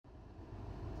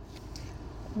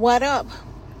What up?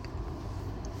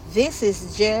 This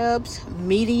is Jeb's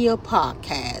Media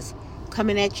Podcast,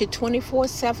 coming at you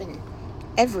 24/7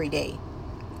 every day.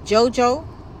 JoJo,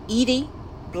 Edie,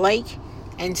 Blake,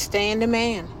 and Stan the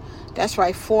Man. That's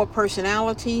right, 4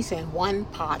 personalities and 1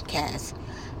 podcast.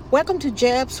 Welcome to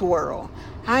Jeb's World.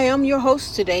 I am your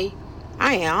host today.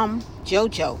 I am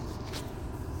JoJo.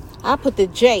 I put the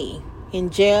J in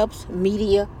Jeb's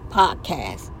Media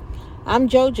Podcast. I'm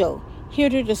JoJo, here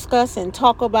to discuss and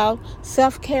talk about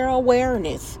self-care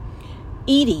awareness.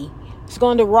 Edie is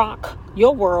going to rock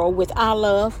your world with I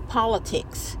Love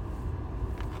Politics.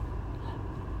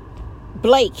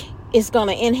 Blake is going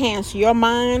to enhance your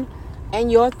mind and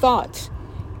your thoughts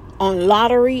on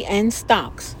lottery and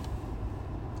stocks.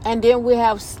 And then we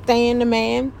have Stan the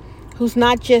Man, who's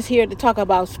not just here to talk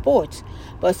about sports,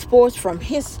 but sports from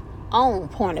his own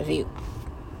point of view.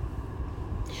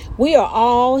 We are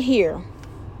all here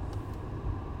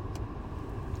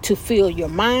to fill your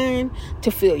mind, to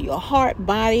fill your heart,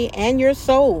 body, and your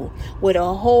soul with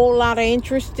a whole lot of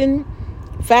interesting,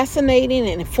 fascinating,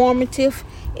 and informative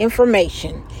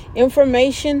information.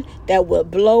 Information that will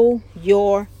blow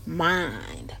your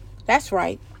mind. That's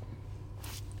right.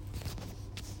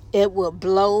 It will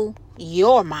blow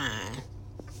your mind.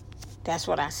 That's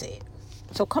what I said.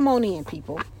 So come on in,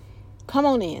 people. Come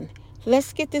on in.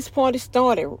 Let's get this party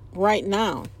started right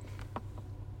now.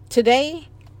 Today,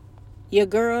 your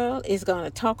girl is going to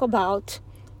talk about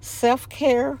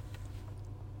self-care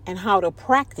and how to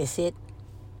practice it.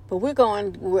 But we're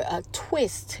going with a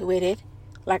twist with it,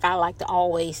 like I like to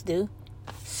always do.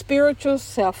 Spiritual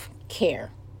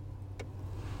self-care.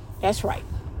 That's right.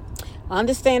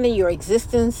 Understanding your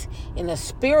existence in a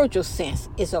spiritual sense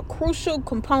is a crucial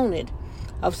component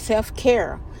of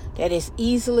self-care that is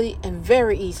easily and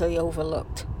very easily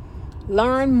overlooked.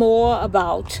 Learn more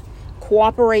about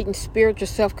incorporating spiritual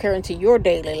self-care into your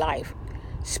daily life.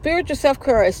 Spiritual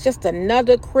self-care is just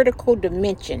another critical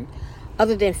dimension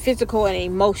other than physical and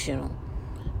emotional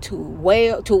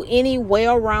to any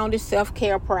well-rounded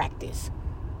self-care practice.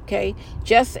 Okay?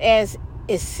 Just as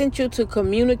essential to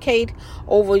communicate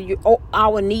over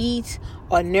our needs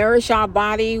or nourish our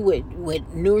body with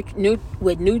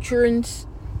nutrients,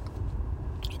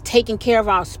 taking care of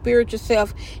our spiritual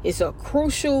self is a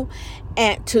crucial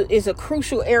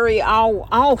area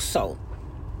also.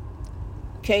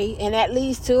 Okay, and that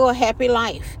leads to a happy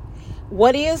life.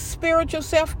 What is spiritual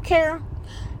self-care?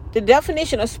 The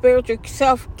definition of spiritual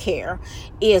self-care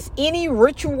is any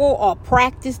ritual or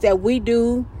practice that we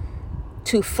do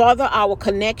to further our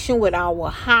connection with our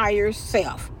higher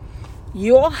self.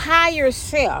 Your higher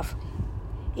self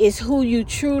is who you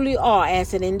truly are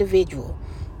as an individual.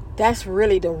 That's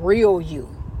really the real you.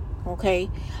 Okay?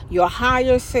 Your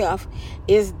higher self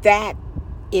is the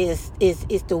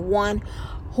one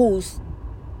who's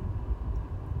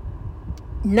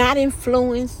not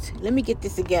influenced. Let me get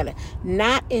this together.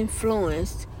 Not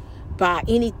influenced by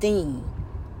anything.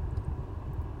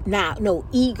 No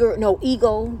ego,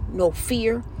 no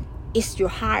fear. It's your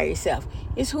higher self.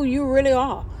 It's who you really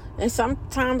are. And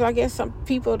sometimes I guess some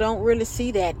people don't really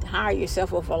see that higher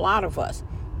self of a lot of us.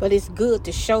 But it's good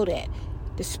to show that.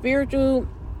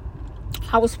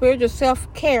 Our spiritual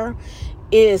self-care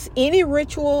is any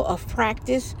ritual of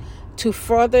practice to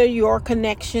further your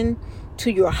connection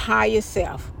to your higher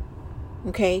self.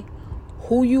 Okay?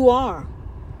 Who you are.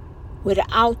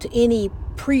 Without any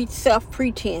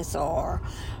self-pretense or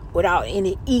without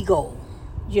any ego.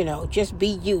 Just be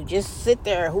you. Just sit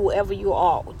there, whoever you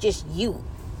are. Just you.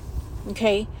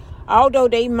 Okay? Although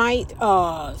they might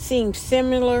seem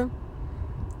similar,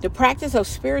 the practice of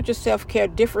spiritual self-care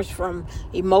differs from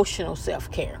emotional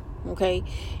self-care, okay?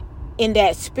 In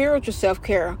that spiritual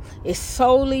self-care is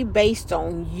solely based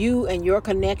on you and your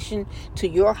connection to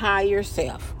your higher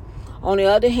self. On the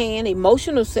other hand,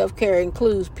 emotional self-care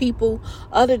includes people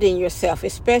other than yourself,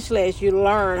 especially as you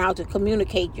learn how to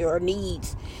communicate your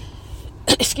needs,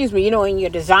 and your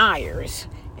desires,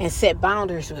 and set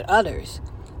boundaries with others.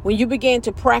 When you begin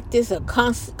to practice a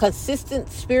consistent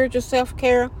spiritual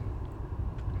self-care,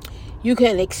 you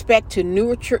can expect to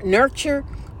nurture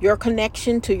your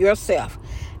connection to yourself,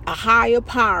 a higher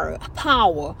power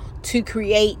to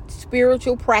create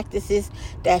spiritual practices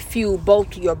that fuel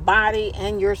both your body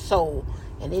and your soul.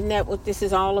 And isn't that what this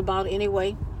is all about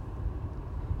anyway?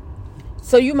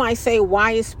 So you might say,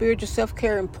 why is spiritual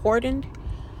self-care important?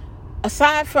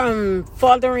 Aside from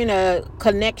furthering a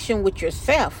connection with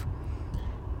yourself,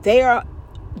 there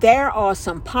are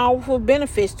some powerful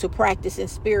benefits to practicing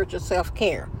spiritual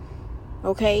self-care.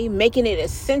 Okay, making it an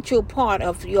essential part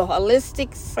of your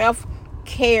holistic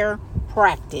self-care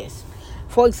practice.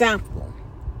 For example,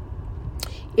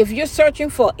 If you're searching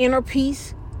for inner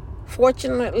peace,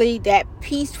 fortunately, that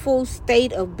peaceful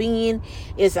state of being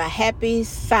is a happy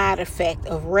side effect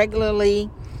of regularly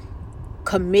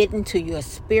committing to your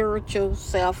spiritual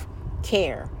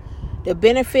self-care. The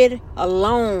benefit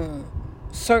alone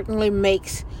certainly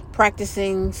makes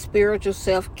practicing spiritual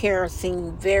self-care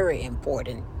seem very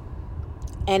important,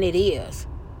 and it is.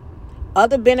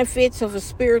 Other benefits of a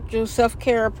spiritual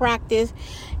self-care practice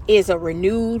is a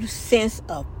renewed sense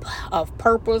of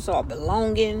purpose or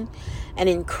belonging, an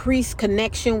increased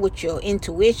connection with your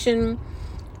intuition,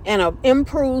 and an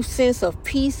improved sense of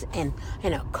peace and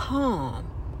a calm,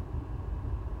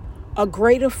 a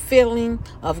greater feeling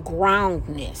of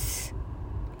groundedness,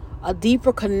 a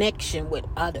deeper connection with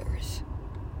others.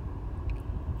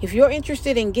 If you're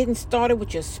interested in getting started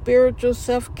with your spiritual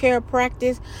self-care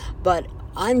practice, but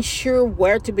unsure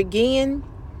where to begin,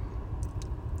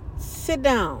 sit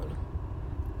down.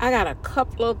 I got a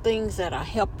couple of things that'll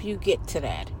help you get to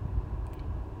that.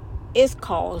 It's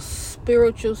called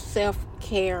spiritual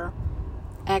self-care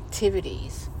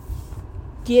activities.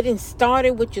 Getting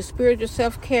started with your spiritual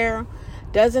self-care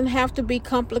doesn't have to be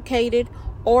complicated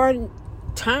or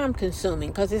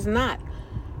time-consuming, because it's not.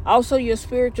 Also, your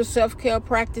spiritual self-care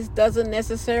practice doesn't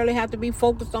necessarily have to be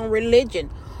focused on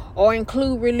religion or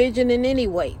include religion in any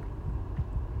way.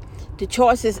 The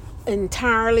choice is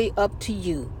entirely up to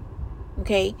you.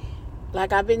 Okay?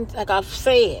 Like I've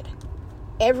said,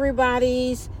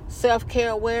 everybody's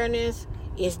self-care awareness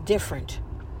is different.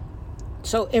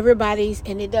 So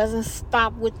and it doesn't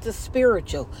stop with the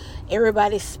spiritual.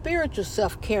 Everybody's spiritual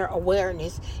self-care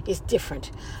awareness is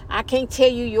different. I can't tell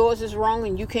you yours is wrong,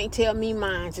 and you can't tell me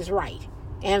mine is right,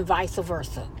 and vice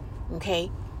versa.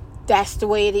 Okay? That's the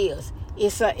way it is.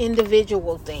 It's an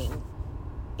individual thing.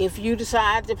 If you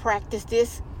decide to practice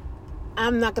this,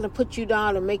 I'm not going to put you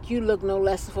down and make you look no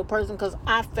less of a person because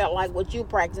I felt like what you're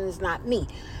practicing is not me.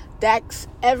 That's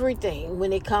everything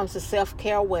when it comes to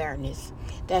self-care awareness.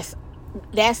 That's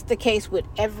the case with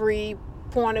every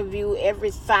point of view,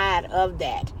 every side of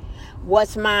that.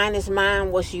 What's mine is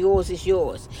mine, what's yours is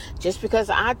yours. Just because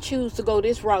I choose to go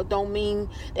this route don't mean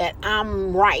that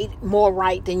I'm more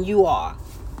right than you are.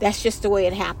 That's just the way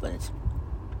it happens.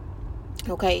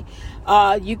 Okay?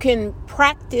 You can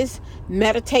practice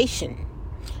meditation.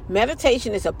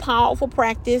 Meditation is a powerful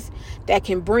practice that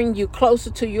can bring you closer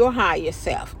to your higher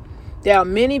self. There are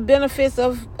many benefits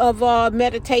of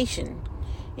meditation,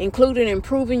 including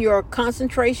improving your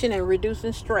concentration and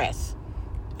reducing stress.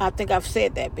 I think I've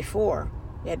said that before.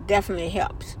 That definitely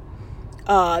helps.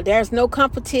 There's no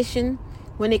competition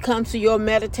when it comes to your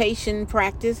meditation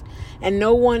practice, and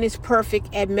no one is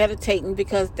perfect at meditating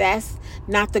because that's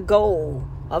not the goal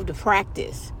of the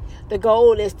practice. The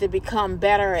goal is to become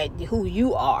better at who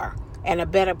you are and a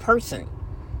better person.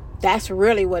 That's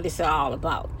really what it's all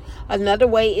about. Another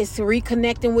way is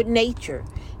reconnecting with nature.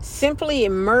 Simply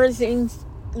immersing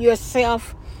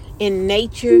yourself in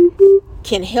nature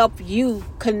can help you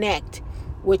connect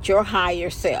with your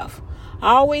higher self.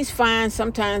 I always find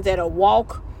sometimes that a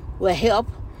walk will help,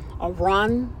 a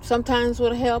run sometimes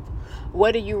will help,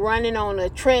 whether you're running on a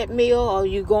treadmill or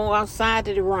you go outside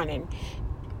to the running,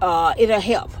 it'll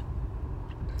help.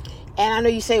 And I know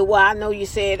you say, well, I know you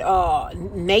said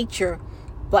nature,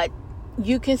 but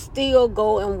you can still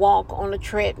go and walk on a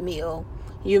treadmill.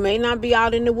 You may not be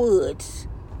out in the woods,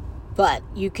 but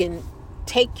you can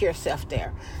take yourself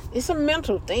there. It's a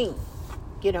mental thing.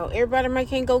 You know, everybody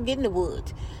can't go get in the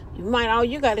woods. All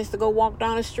you got is to go walk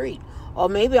down the street. Or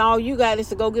maybe all you got is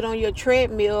to go get on your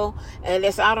treadmill and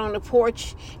that's out on the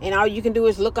porch, and all you can do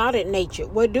is look out at nature.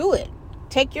 Well, do it.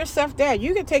 Take yourself there.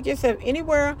 You can take yourself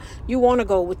anywhere you want to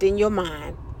go within your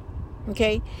mind.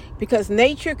 Okay? Because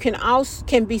nature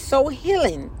can be so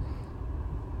healing,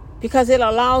 because it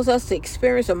allows us to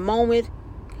experience a moment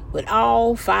with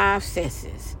all five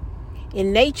senses.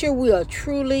 In nature, we are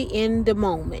truly in the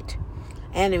moment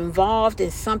and involved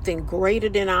in something greater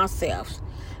than ourselves,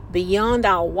 beyond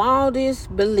our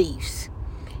wildest beliefs.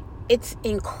 It's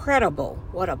incredible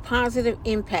what a positive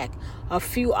impact a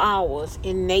few hours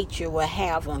in nature will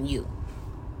have on you.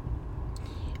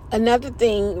 Another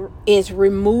thing is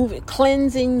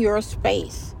cleansing your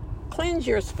space. Cleanse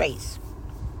your space.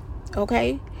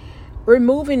 Okay?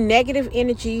 Removing negative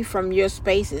energy from your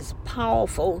space is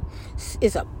powerful.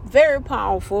 It's a very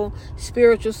powerful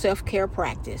spiritual self-care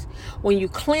practice. When you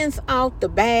cleanse out the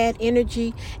bad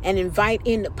energy and invite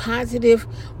in the positive,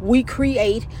 we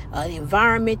create an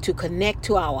environment to connect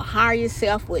to our higher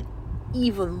self with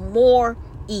even more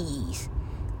ease.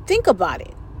 Think about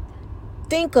it.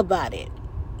 Think about it.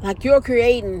 Like you're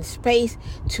creating space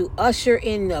to usher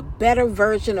in a better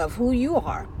version of who you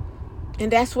are.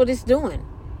 And that's what it's doing.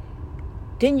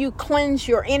 Then you cleanse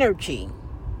your energy.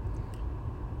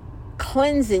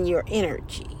 Cleansing your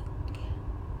energy.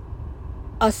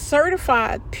 A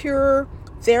certified pure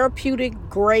therapeutic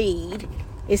grade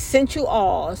essential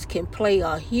oils can play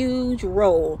a huge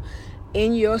role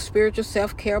in your spiritual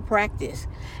self-care practice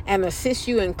and assist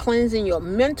you in cleansing your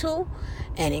mental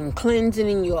and in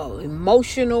cleansing your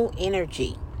emotional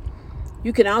energy.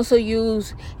 You can also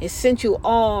use essential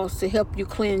oils to help you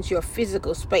cleanse your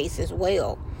physical space as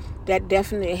well. That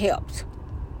definitely helps.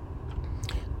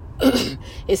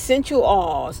 Essential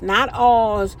oils, not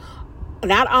all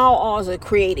oils are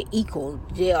created equal.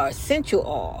 They are essential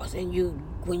oils, and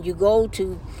when you go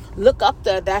to look up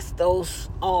that's those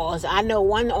oils. I know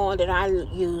one oil that I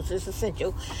use is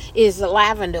essential is the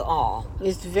lavender oil.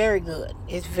 It's very good.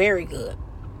 It's very good.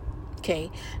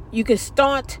 Okay, you can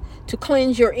start to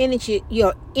cleanse your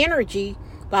energy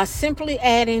by simply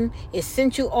adding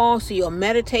essential oils to your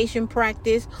meditation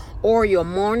practice or your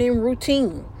morning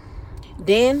routine.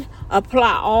 Then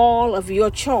apply all of your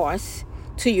choice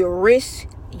to your wrists,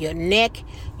 your neck,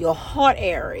 your heart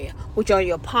area, which are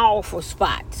your powerful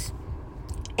spots.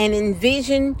 And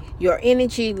envision your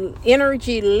energy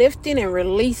lifting and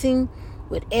releasing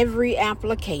with every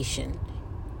application.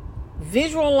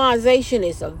 Visualization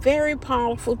is a very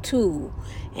powerful tool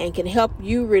and can help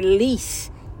you release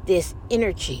this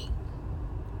energy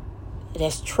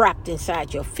that's trapped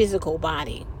inside your physical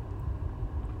body.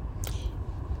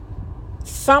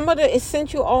 Some of the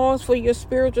essential oils for your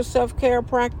spiritual self-care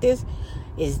practice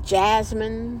is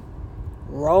jasmine,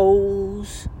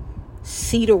 rose,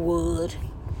 cedarwood.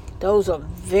 Those are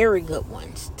very good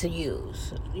ones to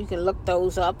use. You can look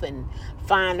those up and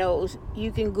find those.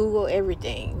 You can Google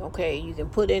everything, okay? You can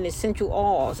put in essential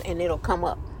oils and it'll come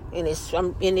up. And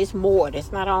it's more.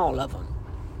 That's not all of them.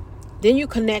 Then you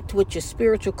connect with your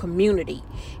spiritual community.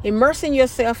 Immersing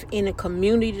yourself in a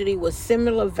community with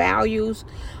similar values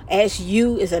as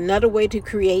you is another way to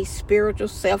create spiritual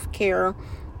self-care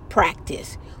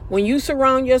practice. When you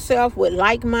surround yourself with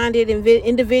like-minded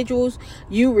individuals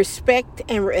you respect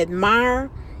and admire,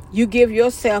 you give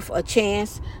yourself a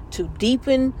chance to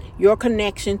deepen your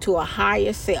connection to a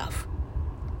higher self.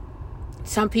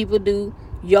 Some people do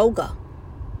yoga.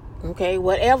 Okay,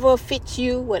 whatever fits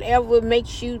you, whatever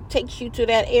takes you to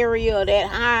that area or that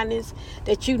highness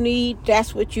that you need,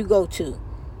 that's what you go to.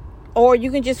 Or you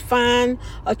can just find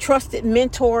a trusted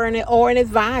mentor or an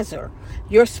advisor.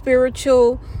 Your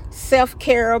spiritual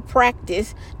self-care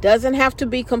practice doesn't have to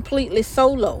be completely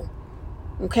solo.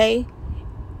 Okay?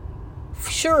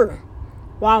 Sure,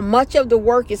 while much of the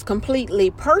work is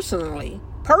completely personal,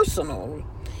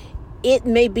 it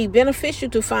may be beneficial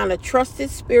to find a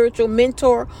trusted spiritual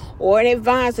mentor or an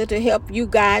advisor to help you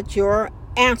guide your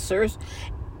answers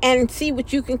and see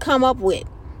what you can come up with.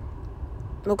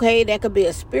 Okay, that could be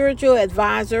a spiritual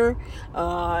advisor,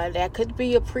 that could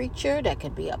be a preacher, that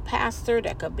could be a pastor,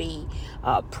 that could be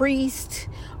a priest,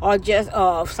 or just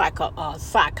a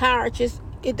psychiatrist.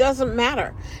 It doesn't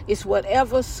matter. It's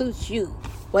whatever suits you,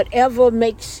 whatever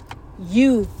makes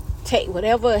you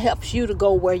whatever helps you to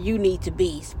go where you need to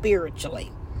be spiritually.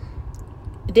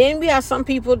 Then we have some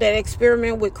people that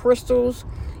experiment with crystals,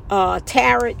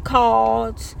 tarot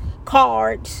cards,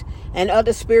 and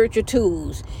other spiritual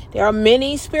tools. There are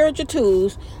many spiritual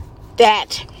tools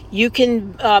that you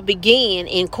can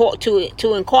begin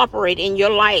to incorporate in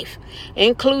your life,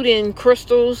 including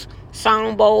crystals,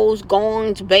 sound bowls,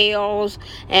 gongs, bells,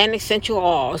 and essential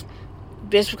oils.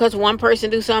 Just because one person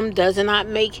do something does not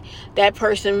make that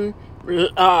person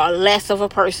less of a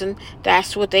person.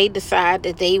 That's what they decide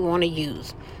that they want to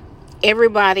use.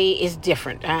 Everybody is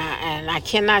different, and I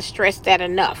cannot stress that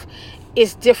enough.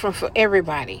 It's different for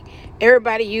everybody.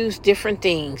 Everybody use different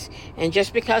things, and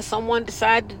just because someone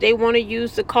decided that they want to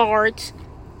use the cards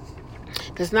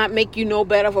does not make you no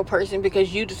better of a person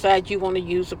because you decide you want to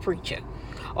use a preacher,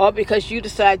 or because you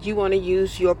decide you want to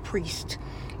use your priest.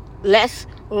 Let's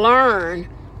learn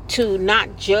to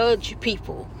not judge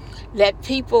people.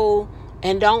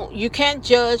 You can't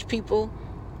judge people,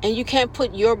 and you can't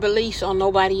put your beliefs on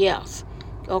nobody else.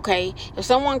 Okay, if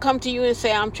someone come to you and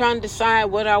say, I'm trying to decide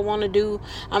what I want to do,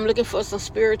 I'm looking for some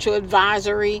spiritual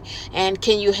advisory, and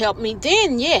can you help me?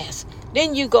 Then yes,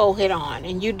 then you go head on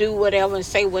and you do whatever and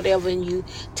say whatever, and you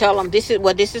tell them this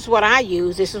is what I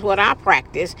use, this is what I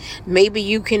practice, maybe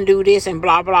you can do this, and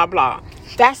blah blah blah.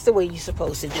 That's the way you're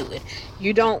supposed to do it.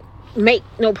 You don't make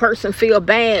no person feel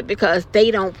bad because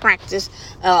they don't practice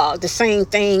the same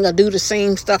thing or do the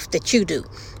same stuff that you do.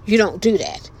 You don't do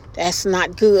that. That's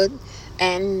not good.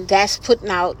 And that's putting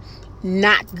out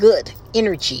not good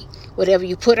energy. Whatever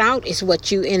you put out is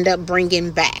what you end up bringing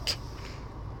back.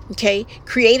 Okay,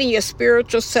 creating your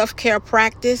spiritual self-care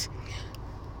practice,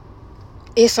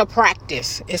 it's a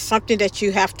practice. It's something that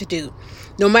you have to do.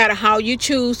 No matter how you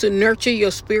choose to nurture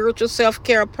your spiritual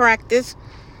self-care practice,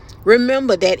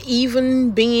 remember that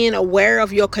even being aware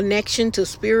of your connection to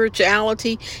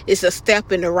spirituality is a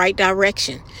step in the right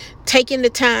direction. Taking the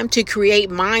time to create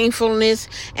mindfulness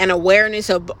and awareness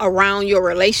around your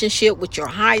relationship with your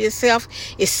higher self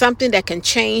is something that can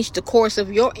change the course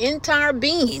of your entire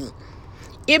being.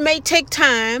 It may take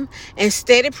time and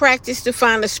steady practice to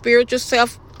find a spiritual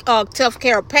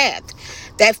self-care path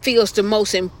that feels the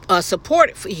most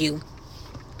supportive for you.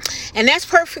 And that's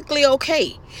perfectly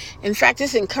okay. In fact,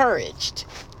 it's encouraged.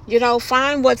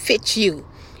 Find what fits you.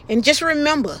 And just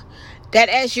remember that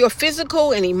as your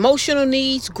physical and emotional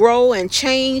needs grow and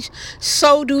change,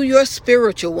 so do your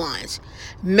spiritual ones.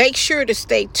 Make sure to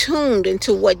stay tuned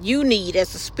into what you need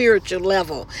at a spiritual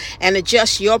level and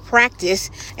adjust your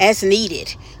practice as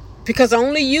needed. Because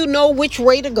only you know which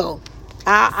way to go.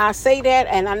 I say that,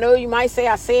 and I know you might say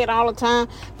I say it all the time,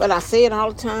 but I say it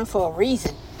all the time for a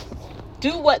reason.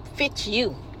 Do what fits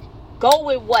you. Go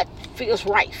with what feels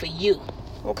right for you.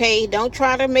 Okay? Don't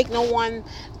try to make no one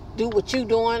do what you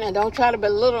doing, and don't try to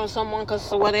belittle someone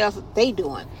because of what else they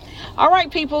doing. All right,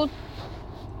 people.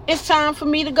 It's time for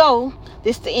me to go.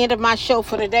 This is the end of my show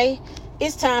for today.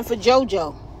 It's time for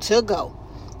JoJo to go.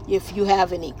 If you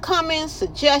have any comments,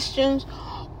 suggestions,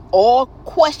 or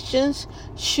questions,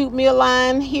 shoot me a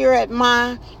line here at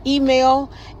my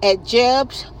email at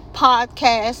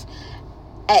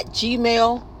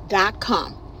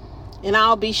jebspodcast@gmail.com, and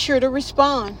I'll be sure to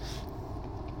respond.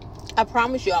 I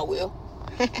promise you I will.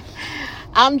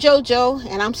 I'm JoJo,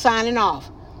 and I'm signing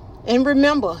off. And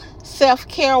remember,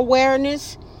 self-care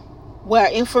awareness,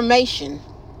 where information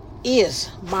is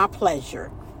my pleasure.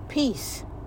 Peace.